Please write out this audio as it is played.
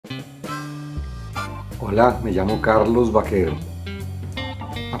Hola, me llamo Carlos Vaquero.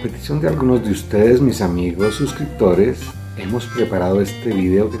 A petición de algunos de ustedes, mis amigos suscriptores, hemos preparado este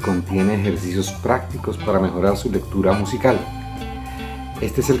video que contiene ejercicios prácticos para mejorar su lectura musical.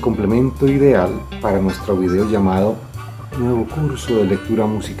 Este es el complemento ideal para nuestro video llamado Nuevo curso de lectura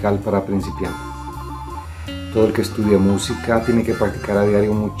musical para principiantes. Todo el que estudia música tiene que practicar a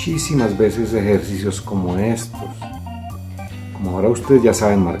diario muchísimas veces ejercicios como estos. Como ahora ustedes ya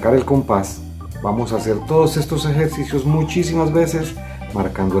saben marcar el compás, vamos a hacer todos estos ejercicios muchísimas veces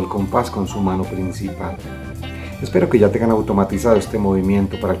marcando el compás con su mano principal. Espero que ya tengan automatizado este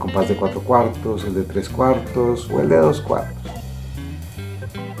movimiento para el compás de 4/4, el de 3/4 o el de 2/4.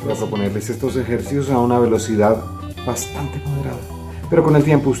 Voy a proponerles estos ejercicios a una velocidad bastante moderada, pero con el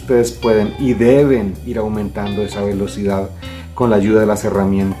tiempo ustedes pueden y deben ir aumentando esa velocidad con la ayuda de las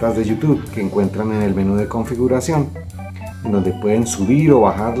herramientas de YouTube que encuentran en el menú de configuración, en donde pueden subir o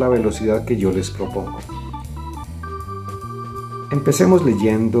bajar la velocidad que yo les propongo. Empecemos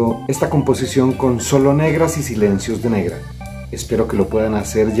leyendo esta composición con solo negras y silencios de negra. Espero que lo puedan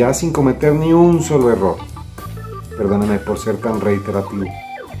hacer ya sin cometer ni un solo error. Perdónenme por ser tan reiterativo.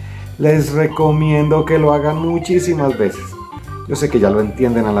 Les recomiendo que lo hagan muchísimas veces. Yo sé que ya lo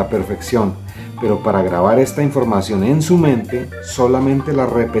entienden a la perfección, pero para grabar esta información en su mente, solamente la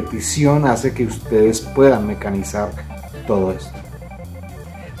repetición hace que ustedes puedan mecanizar todo esto.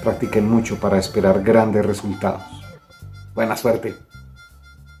 Practiquen mucho para esperar grandes resultados. Buena suerte.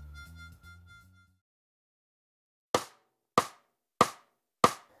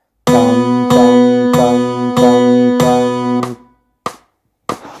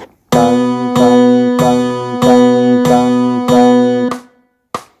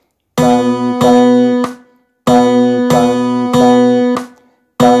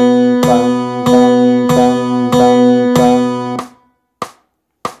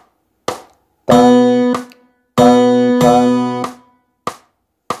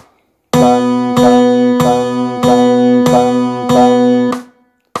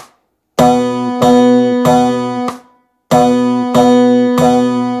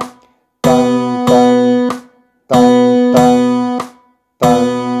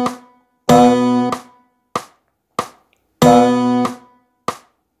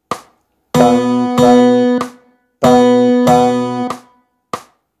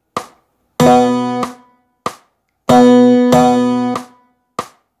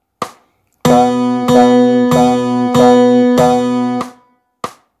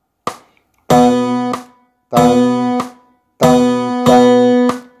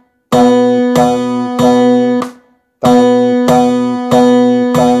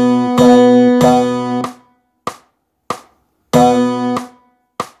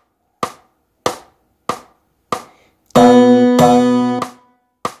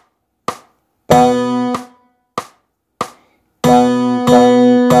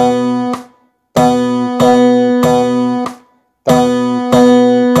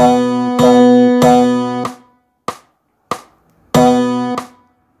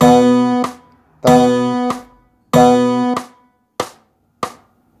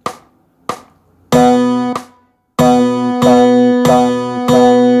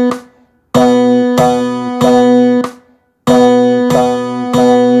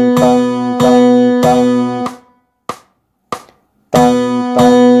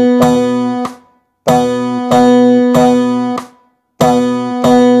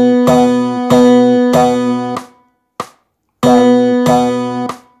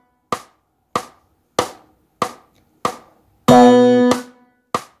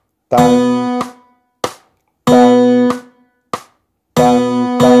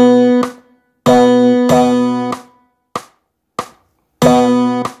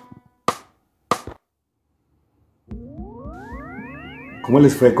 ¿Cómo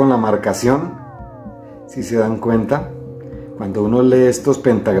les fue con la marcación? Si se dan cuenta, cuando uno lee estos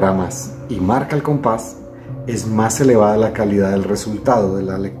pentagramas y marca el compás, es más elevada la calidad del resultado de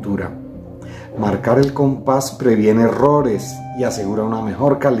la lectura. Marcar el compás previene errores y asegura una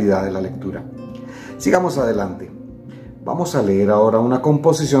mejor calidad de la lectura. Sigamos adelante. Vamos a leer ahora una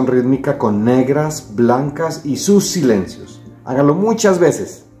composición rítmica con negras, blancas y sus silencios. Háganlo muchas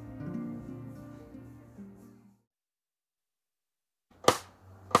veces.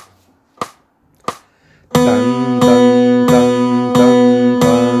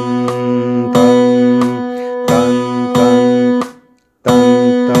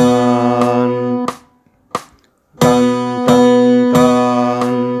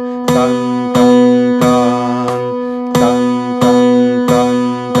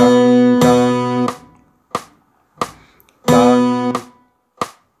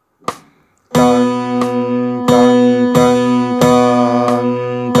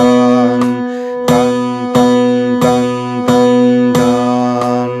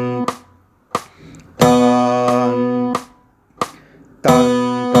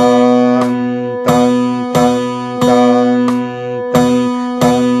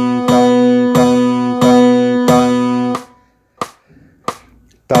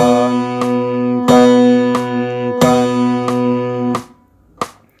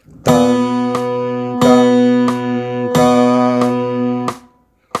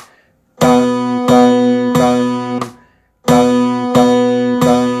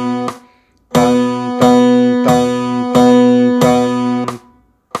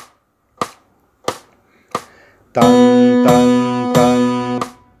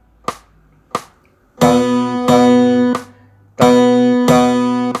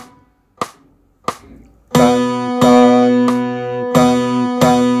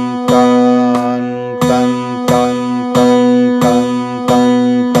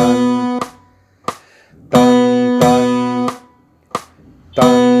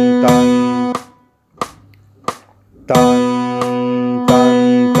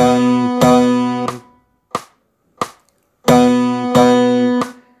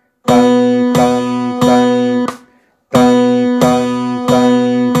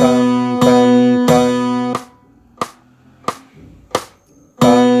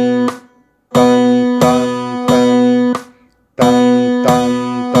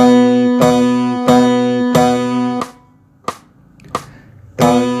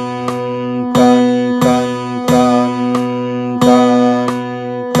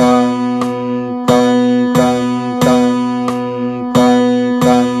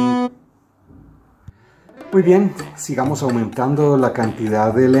 Muy bien, sigamos aumentando la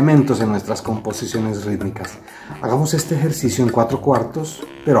cantidad de elementos en nuestras composiciones rítmicas. Hagamos este ejercicio en 4/4,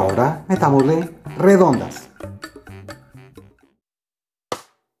 pero ahora metámosle redondas.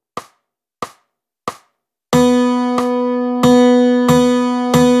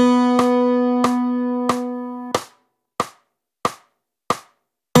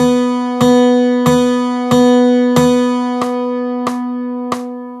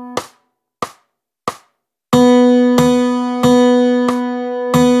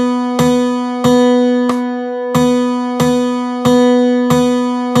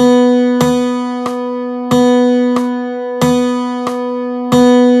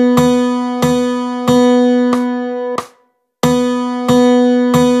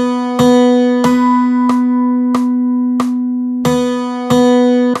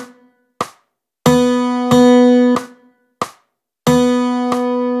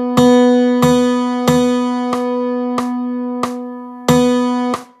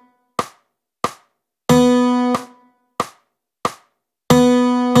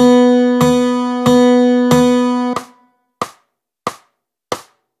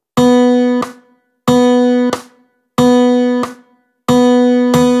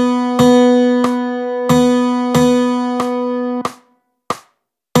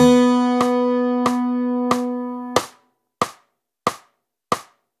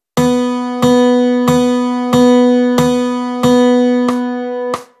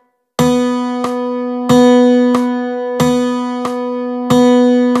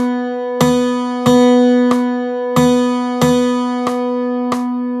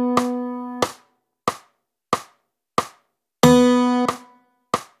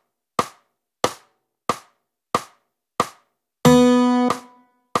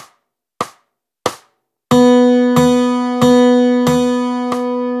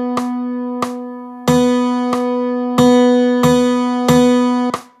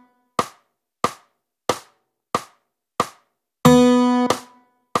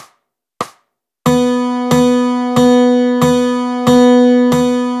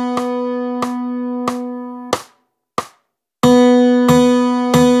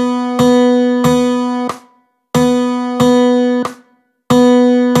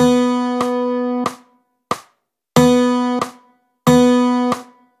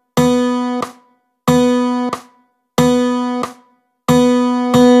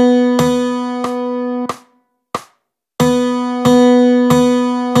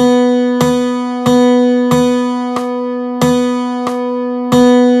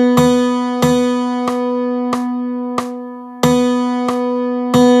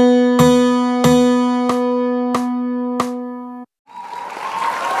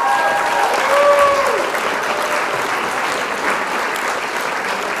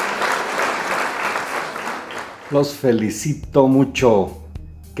 Los felicito mucho.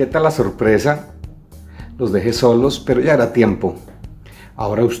 ¿Qué tal la sorpresa? Los dejé solos, pero ya era tiempo.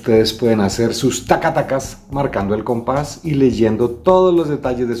 Ahora ustedes pueden hacer sus tacatacas marcando el compás y leyendo todos los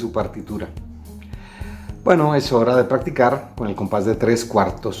detalles de su partitura. Bueno, es hora de practicar con el compás de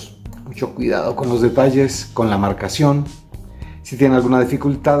 3/4. Mucho cuidado con los detalles, con la marcación. Si tienen alguna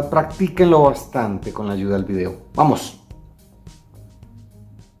dificultad, practíquenlo bastante con la ayuda del video. ¡Vamos!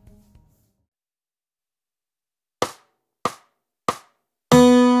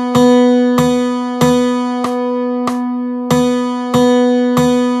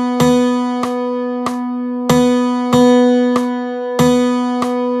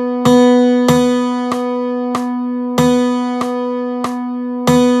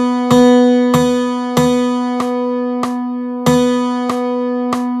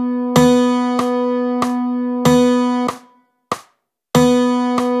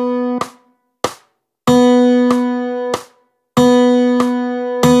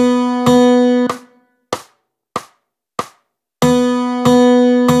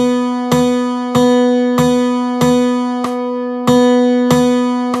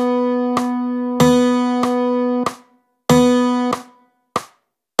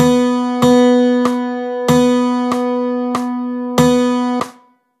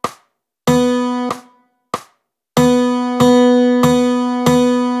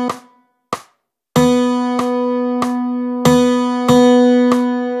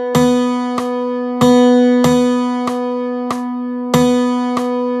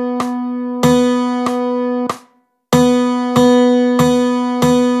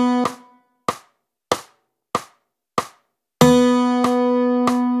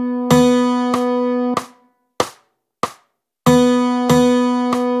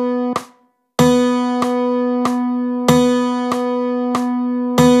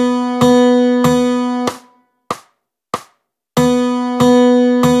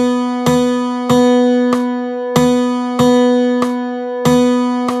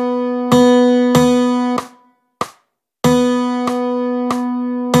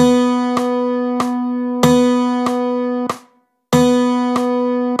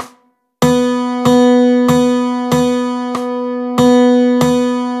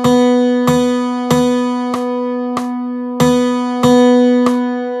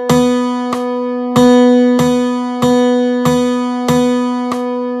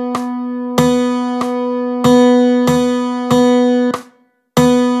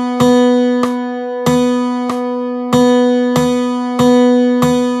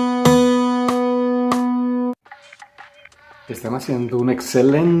 Están haciendo un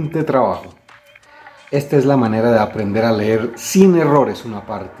excelente trabajo. Esta es la manera de aprender a leer sin errores una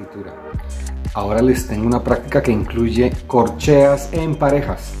partitura. Ahora les tengo una práctica que incluye corcheas en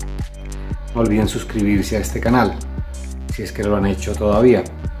parejas. No olviden suscribirse a este canal, si es que lo han hecho todavía.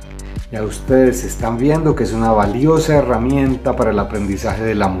 Ya ustedes están viendo que es una valiosa herramienta para el aprendizaje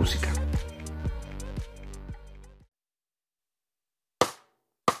de la música.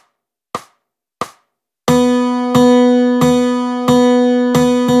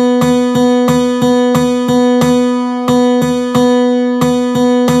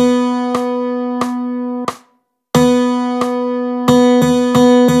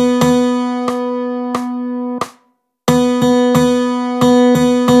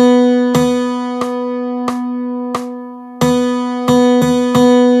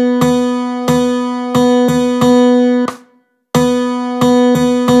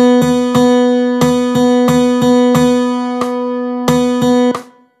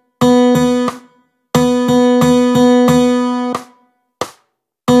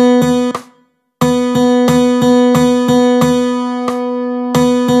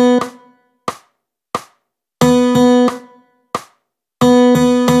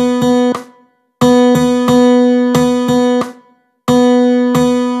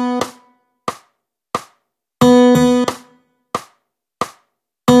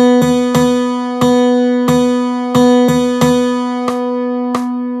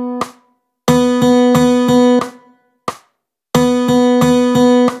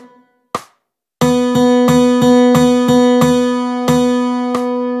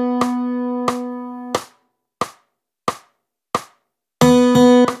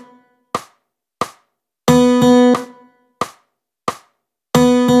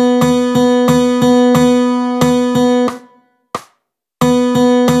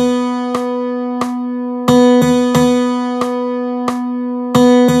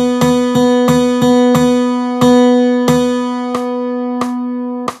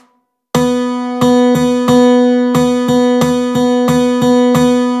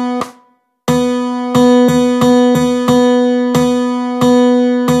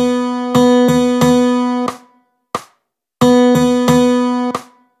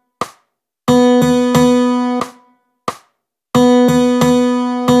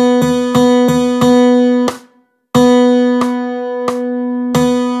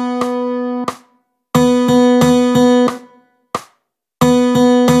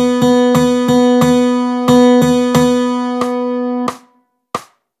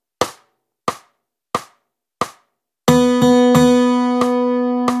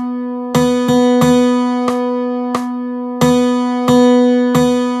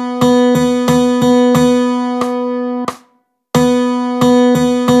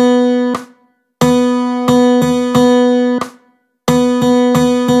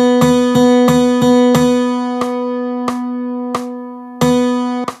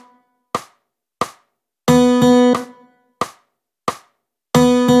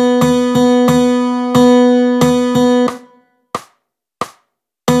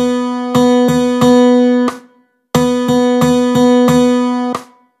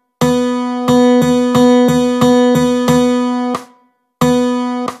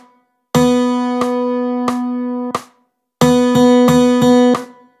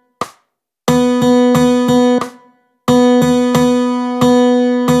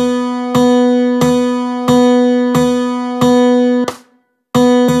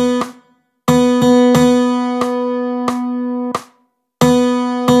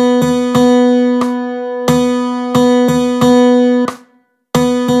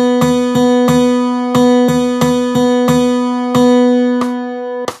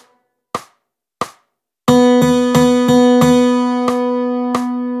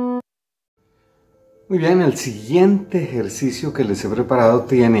 Muy bien, el siguiente ejercicio que les he preparado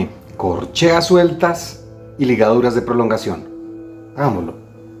tiene corcheas sueltas y ligaduras de prolongación. Hagámoslo.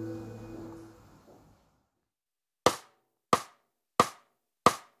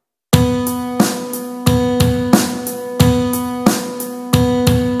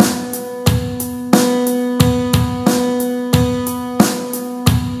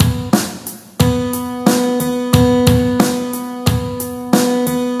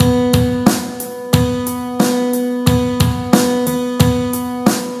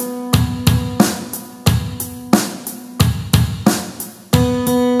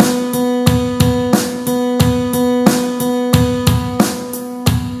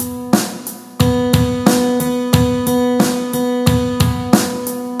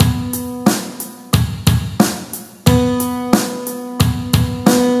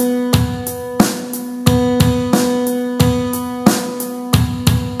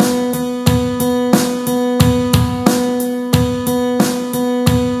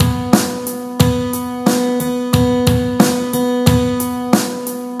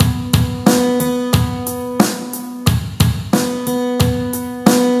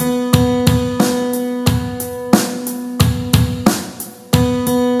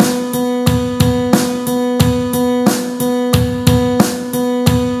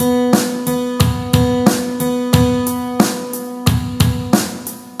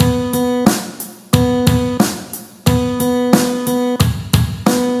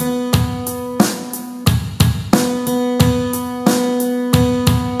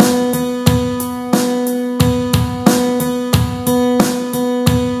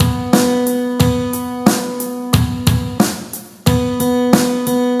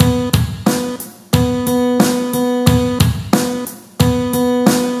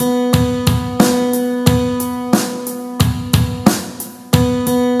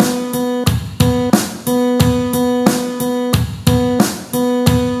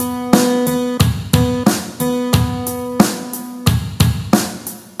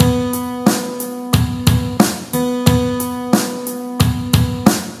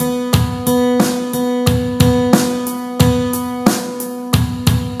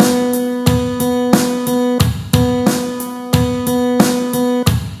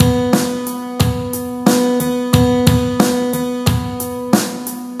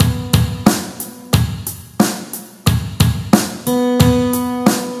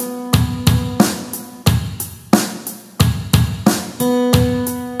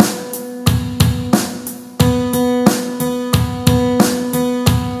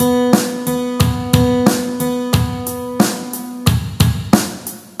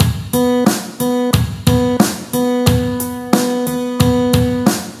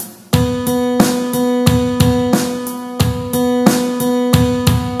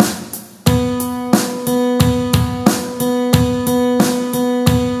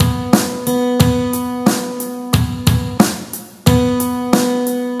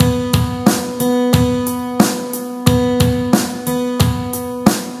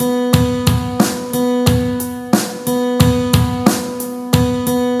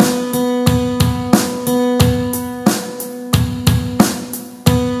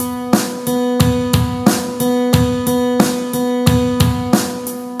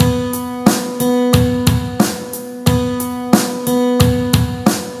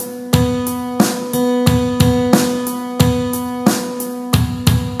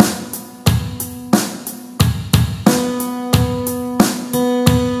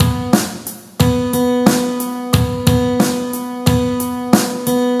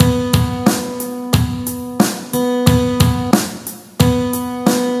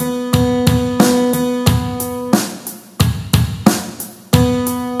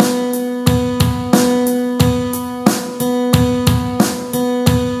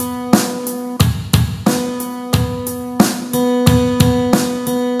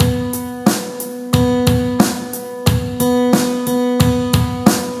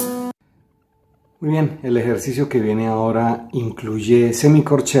 Muy bien, el ejercicio que viene ahora incluye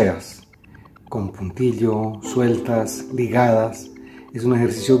semicorcheas con puntillo, sueltas, ligadas. Es un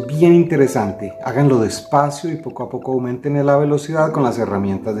ejercicio bien interesante. Háganlo despacio y poco a poco aumenten la velocidad con las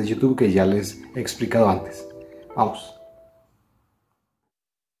herramientas de YouTube que ya les he explicado antes. Vamos.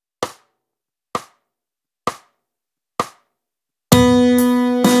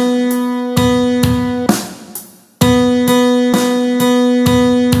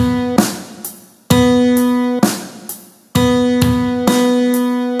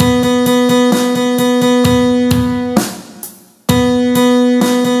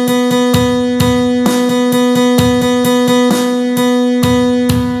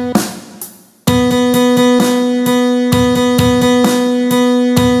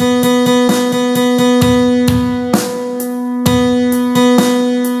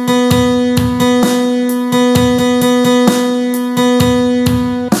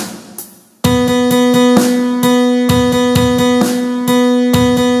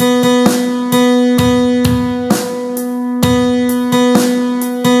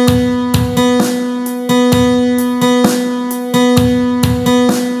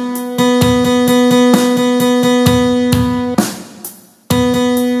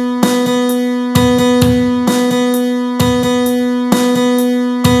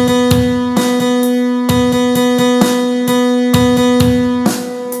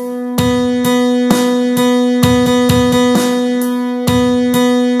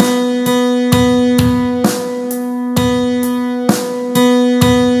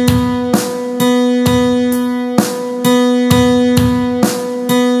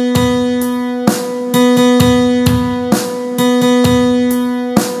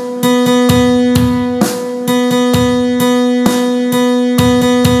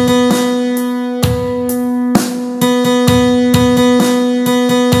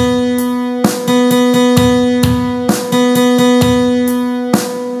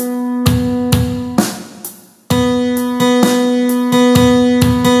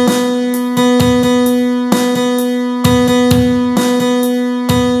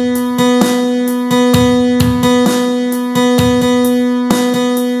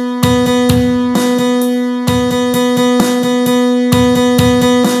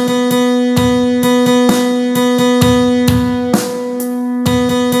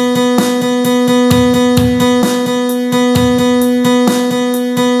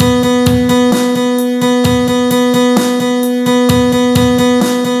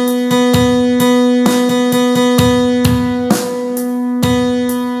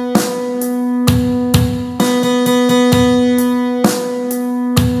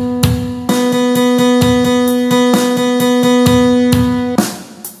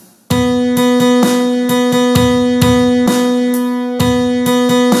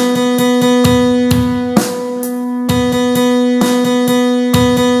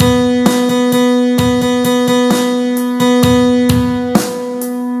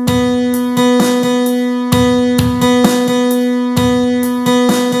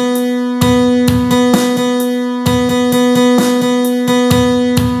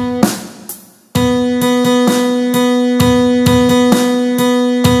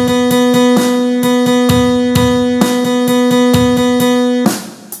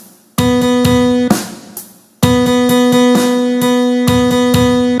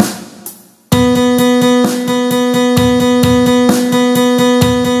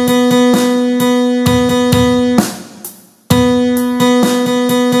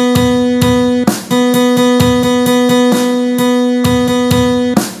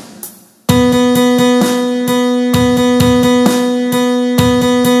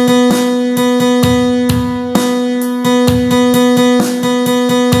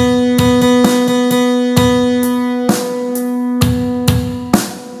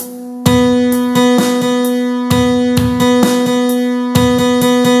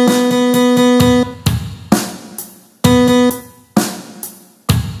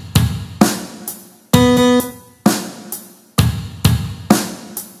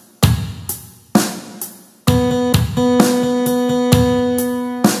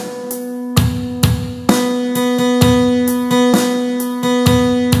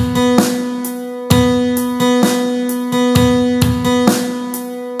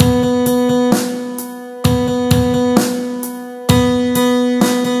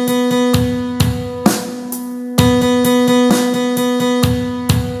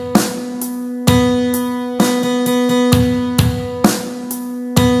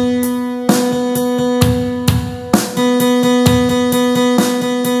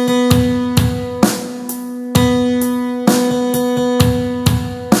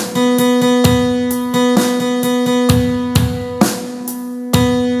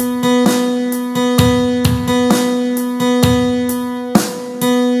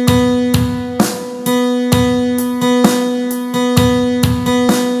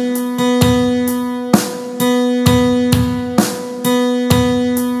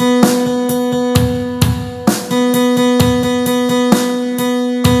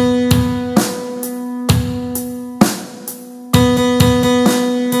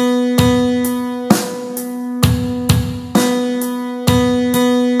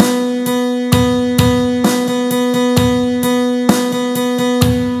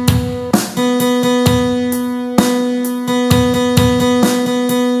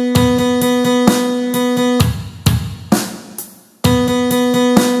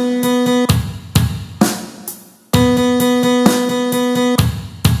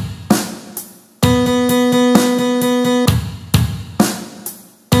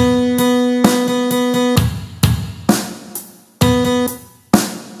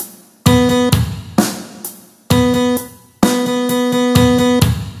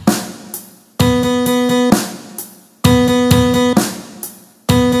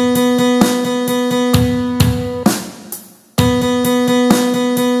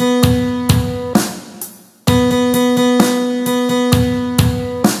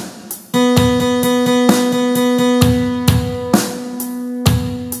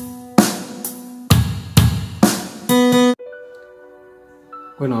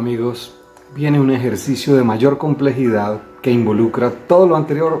 Bueno amigos, viene un ejercicio de mayor complejidad que involucra todo lo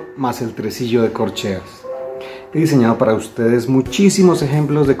anterior más el tresillo de corcheas. He diseñado para ustedes muchísimos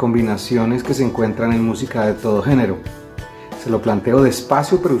ejemplos de combinaciones que se encuentran en música de todo género. Se lo planteo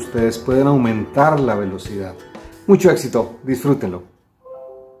despacio, pero ustedes pueden aumentar la velocidad. Mucho éxito, disfrútenlo.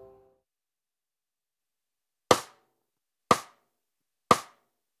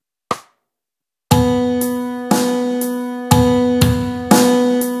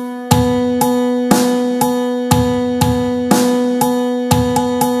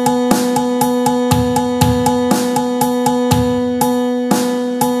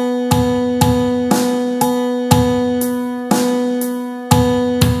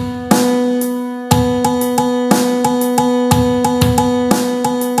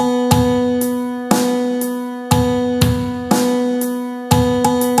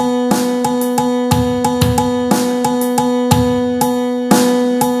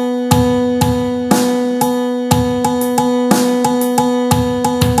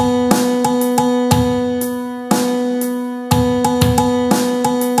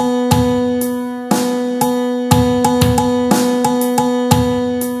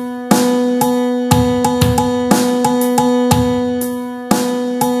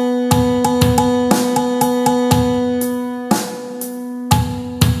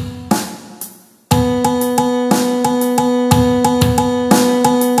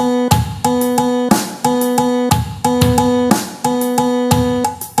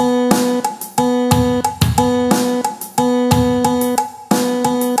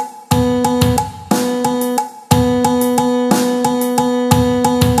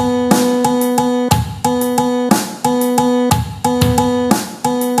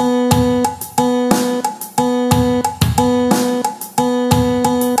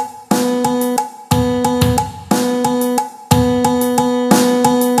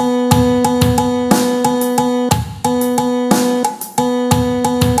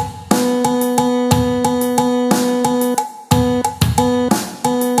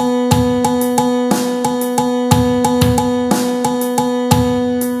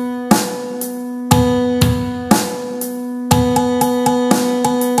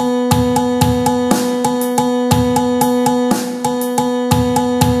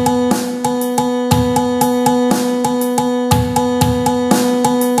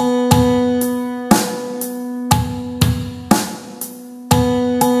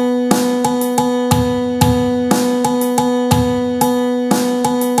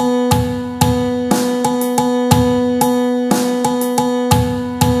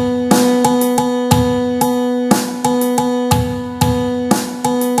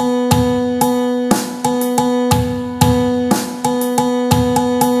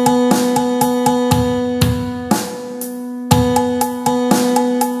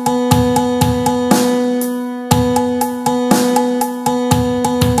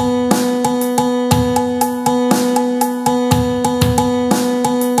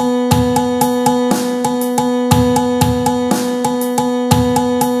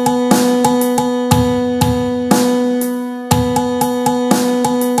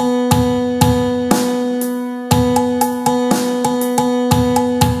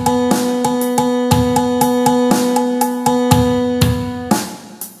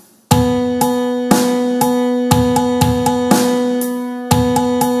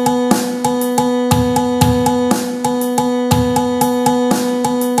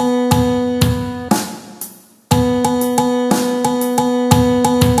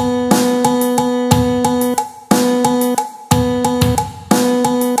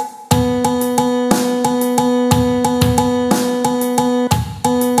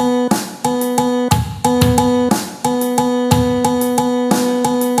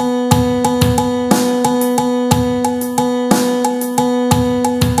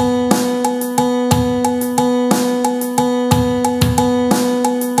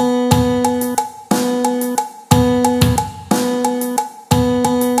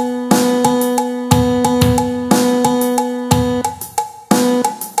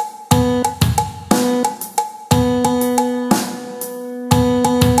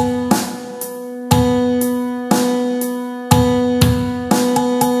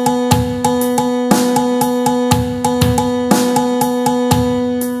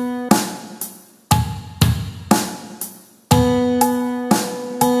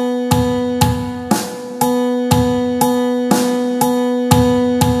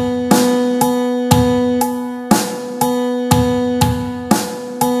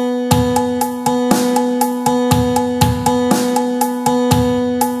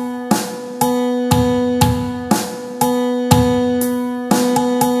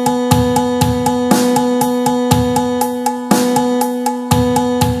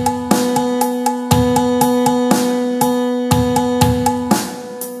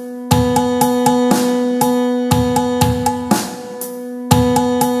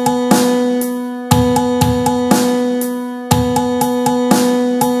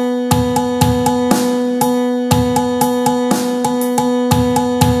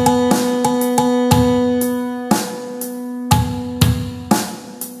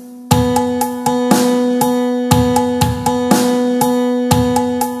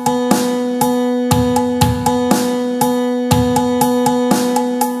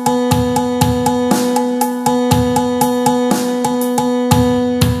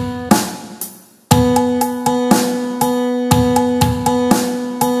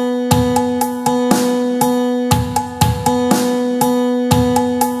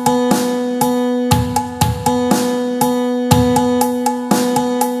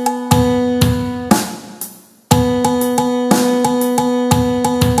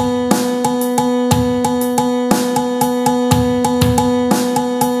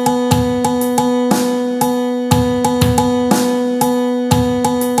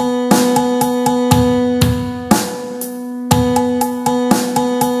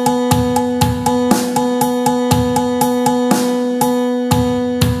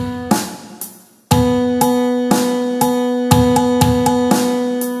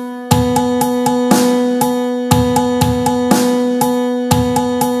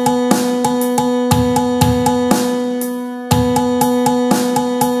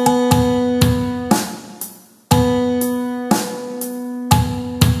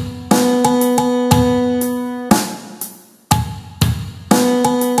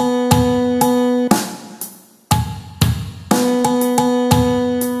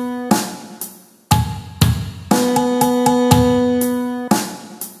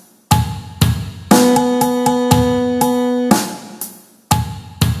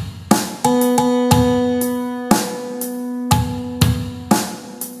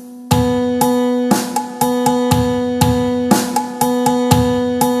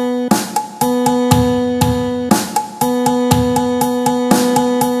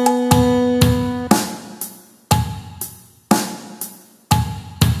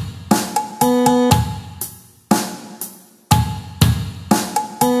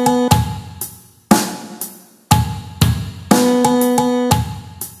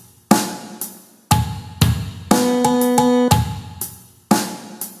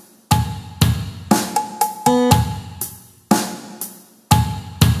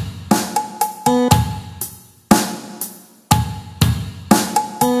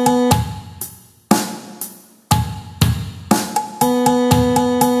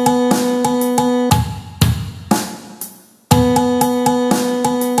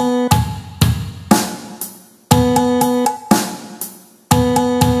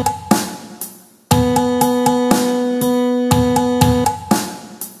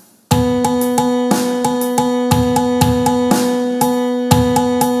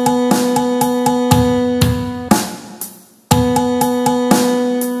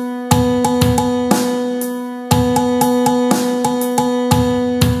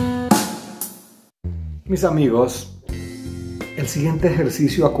 Mis amigos, el siguiente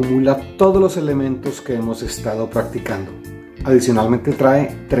ejercicio acumula todos los elementos que hemos estado practicando. Adicionalmente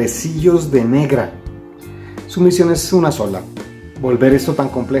trae tresillos de negra. Su misión es una sola: volver esto tan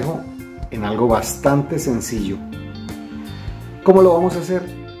complejo en algo bastante sencillo. ¿Cómo lo vamos a hacer?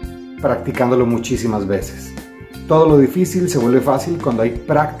 Practicándolo muchísimas veces. Todo lo difícil se vuelve fácil cuando hay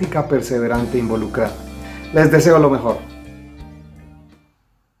práctica perseverante involucrada. Les deseo lo mejor.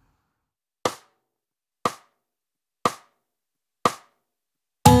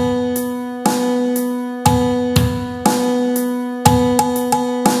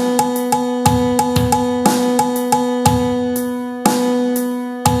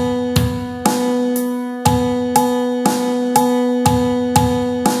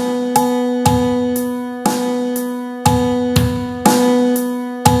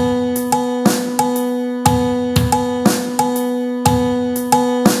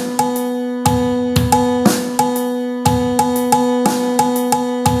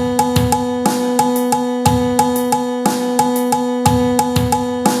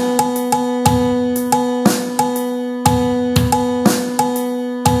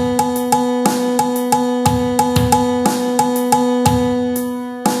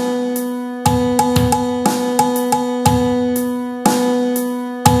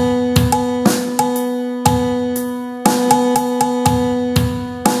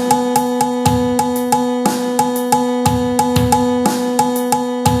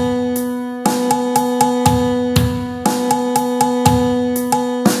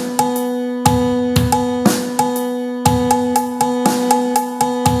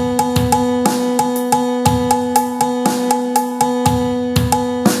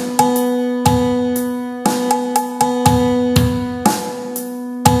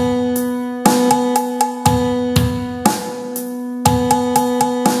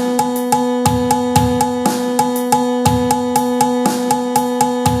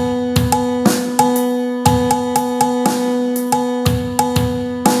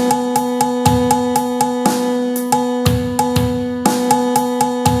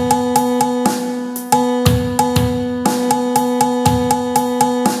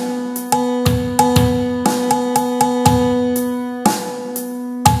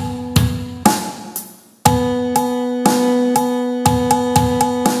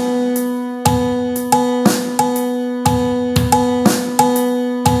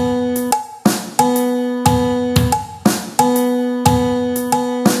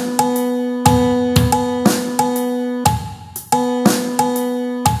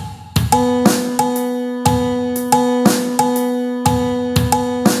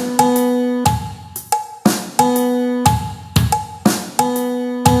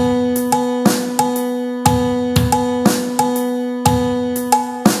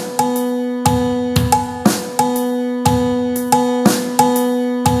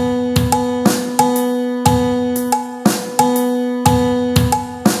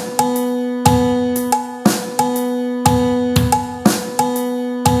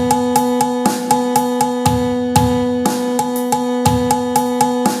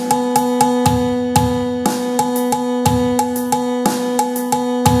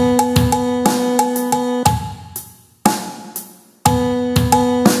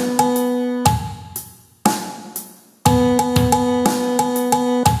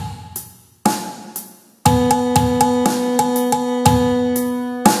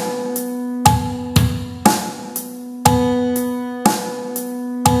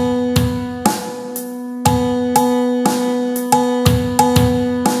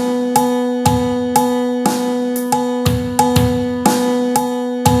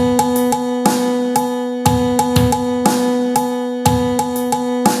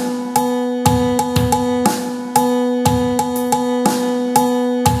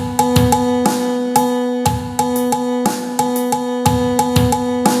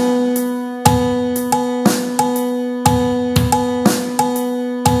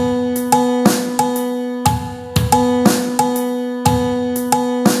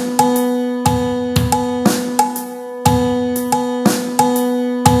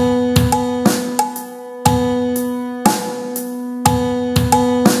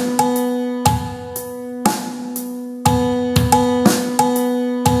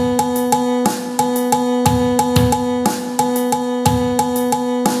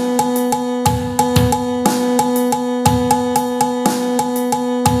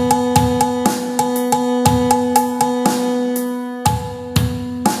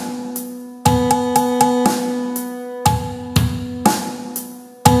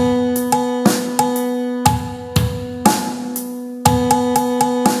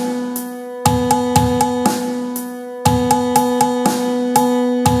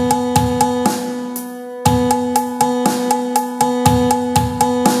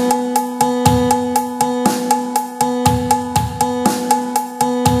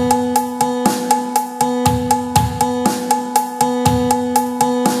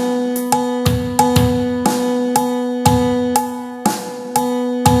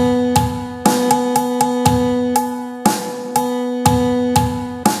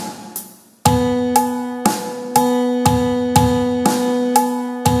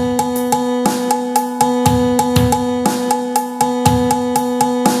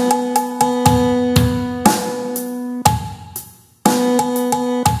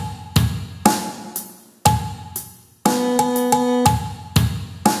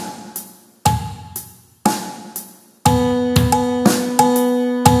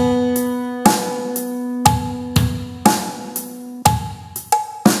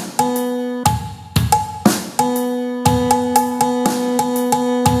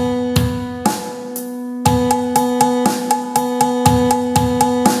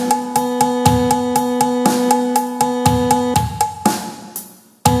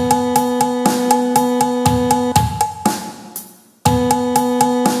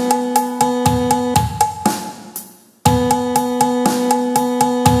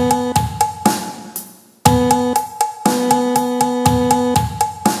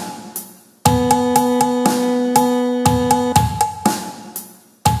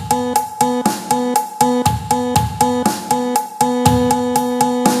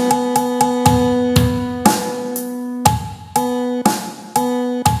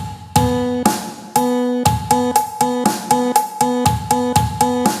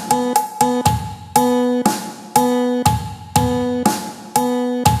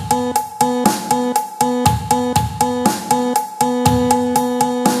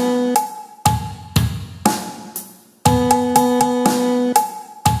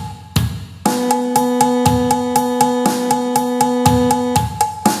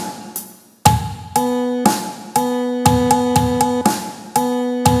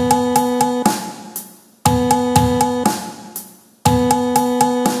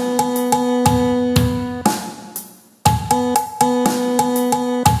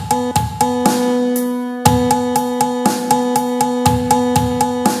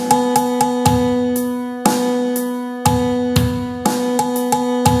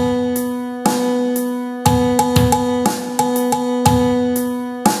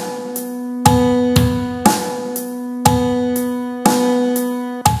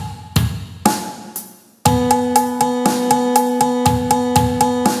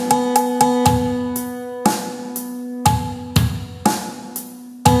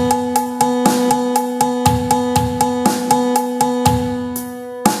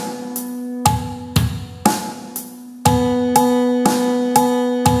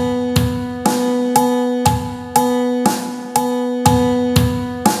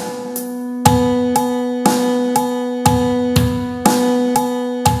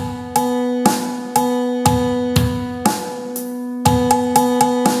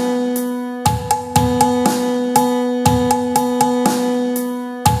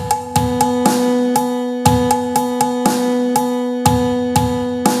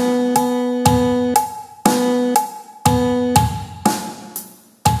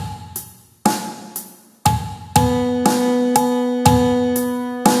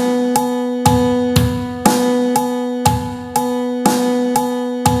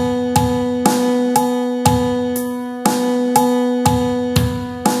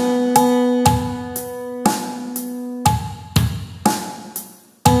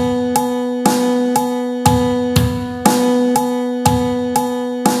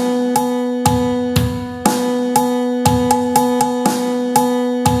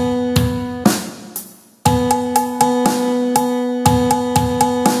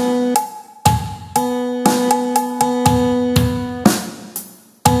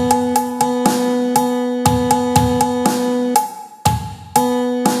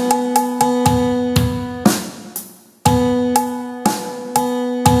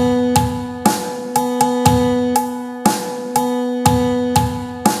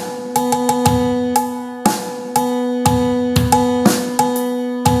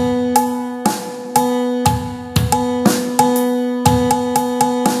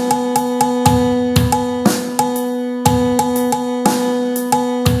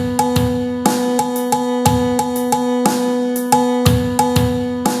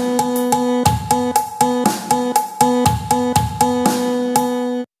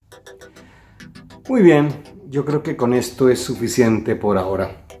 Muy bien, yo creo que con esto es suficiente por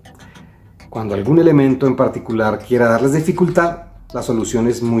ahora. Cuando algún elemento en particular quiera darles dificultad, la solución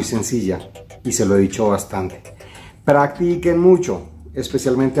es muy sencilla y se lo he dicho bastante. Practiquen mucho,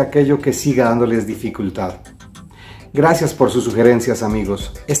 especialmente aquello que siga dándoles dificultad. Gracias por sus sugerencias,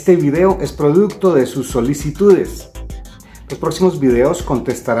 amigos. Este video es producto de sus solicitudes. Los próximos videos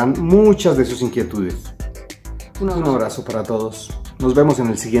contestarán muchas de sus inquietudes. Un abrazo para todos. Nos vemos en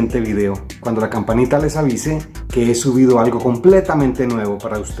el siguiente video, cuando la campanita les avise que he subido algo completamente nuevo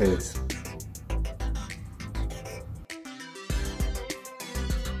para ustedes.